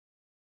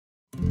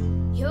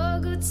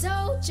foot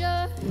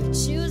soldier,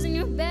 choosing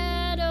your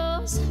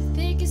battles.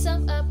 Pick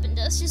yourself up and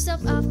dust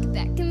yourself off, get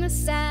back in the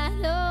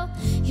saddle.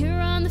 You're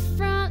on the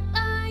front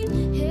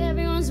line,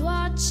 everyone's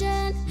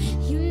watching.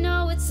 You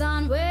know it's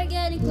on, we're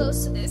getting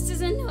closer, this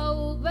isn't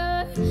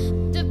over.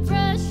 Depression